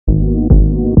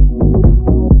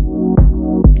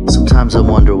Sometimes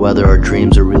I wonder whether our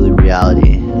dreams are really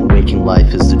reality, and waking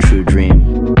life is the true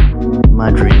dream. In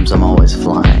my dreams, I'm always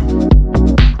flying.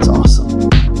 It's awesome.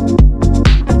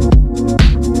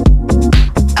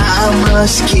 I'm a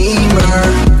schemer.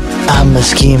 I'm a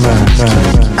schemer.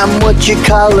 I'm what you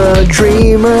call a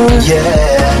dreamer.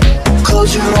 Yeah.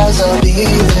 Close your eyes, I'll be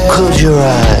there. Close your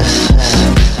eyes.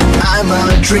 I'm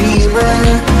a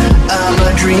dreamer. I'm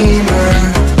a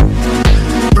dreamer.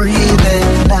 Breathe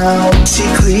in out, see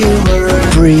clearer.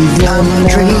 Breathe in I'm a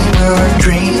dreamer,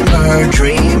 dreamer.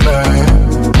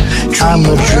 I'm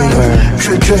a dreamer.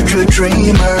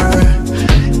 Dreamer.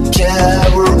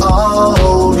 Yeah, we're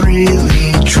all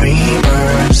really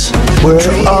dreamers. We're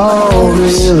all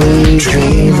really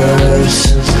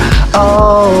dreamers.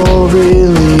 All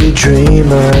really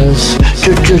dreamers.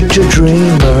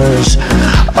 Dreamers.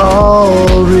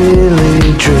 All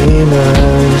really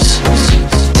dreamers.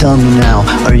 Tell me now,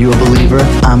 are you a believer?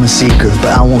 I'm a seeker,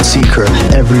 but I won't seek her.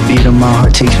 Every beat of my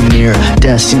heart takes me near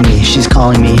destiny, she's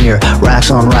calling me here. Racks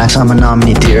on racks, I'm a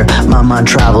nominee dear. My mind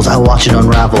travels, I watch it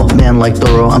unravel. Man like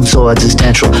Thoreau, I'm so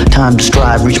existential. Time to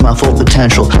strive, reach my full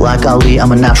potential. Like Ali,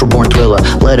 I'm a natural born thriller.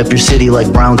 Light up your city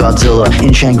like brown Godzilla.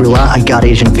 In Shangri-La, I got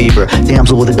Asian fever.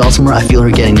 Damsel with a dulcimer, I feel her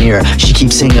getting near. She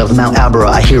keeps singing of Mount Abra,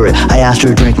 I hear it. I asked her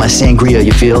to drink my sangria,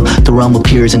 you feel? The realm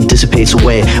appears and dissipates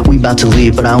away. We about to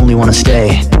leave, but I only wanna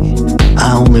stay.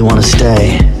 I only wanna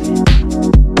stay.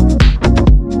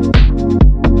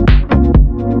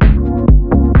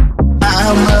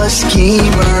 I'm a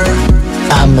schemer.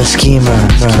 I'm a schemer.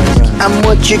 I'm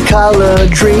what you call a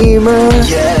dreamer.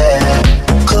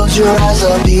 Yeah. Close your eyes,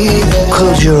 I'll be there.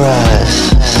 Close your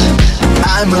eyes.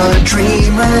 I'm a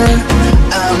dreamer.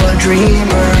 I'm a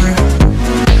dreamer.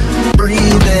 Breathe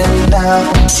in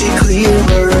out, see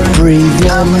clearer. Breathe in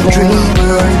I'm a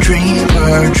dreamer.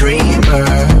 I'm a dreamer.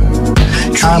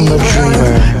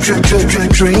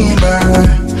 Dreamer.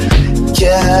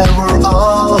 Yeah, we're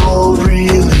all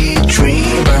really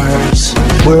dreamers.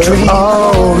 We're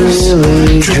all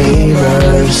really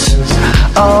dreamers.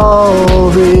 All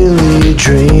really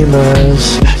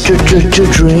dreamers.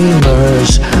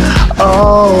 Dreamers.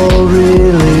 All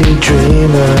really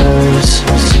dreamers.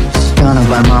 Gonna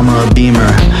buy mama a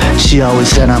Beamer. She always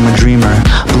said I'm a dreamer.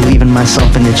 Believe in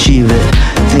myself and achieve it.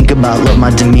 Think about love,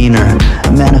 my demeanor.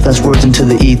 Manifest words into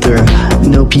the ether.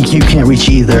 No peak, you can't reach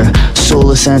either.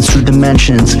 Soul ascends through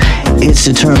dimensions. It's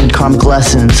determined karmic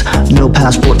lessons. No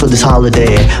passport for this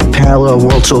holiday. Parallel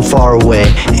world so far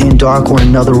away. In dark or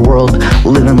another world.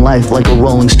 Living life like a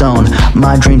rolling stone.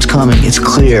 My dream's coming, it's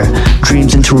clear.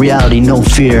 Dreams into reality, no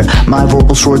fear. My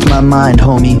verbal sword's my mind,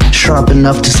 homie. Sharp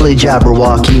enough to slay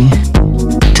Jabberwocky.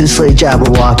 To slay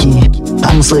Jabberwocky.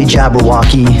 I'ma slay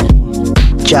Jabberwocky.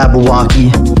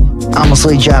 Jabberwocky. I'ma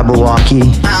slay Jabberwocky.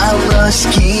 I'm a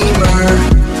schemer.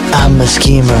 I'm a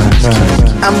schemer.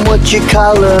 I'm what you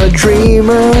call a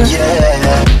dreamer.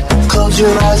 Yeah. Close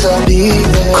your eyes, I'll be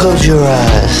there. Close your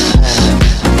eyes.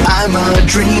 I'm a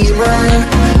dreamer.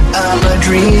 I'm a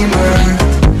dreamer.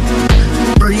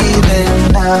 Breathe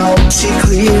in out, see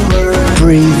clearer.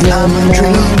 Breathe in I'm a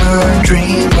dreamer.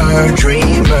 I'm a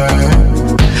dreamer.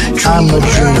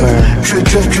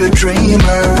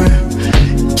 Dreamer.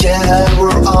 Yeah,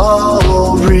 we're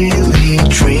all really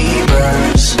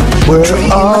dreamers. We're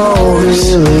all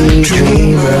really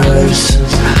dreamers.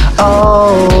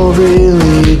 All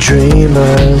really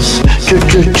dreamers.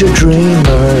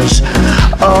 Dreamers.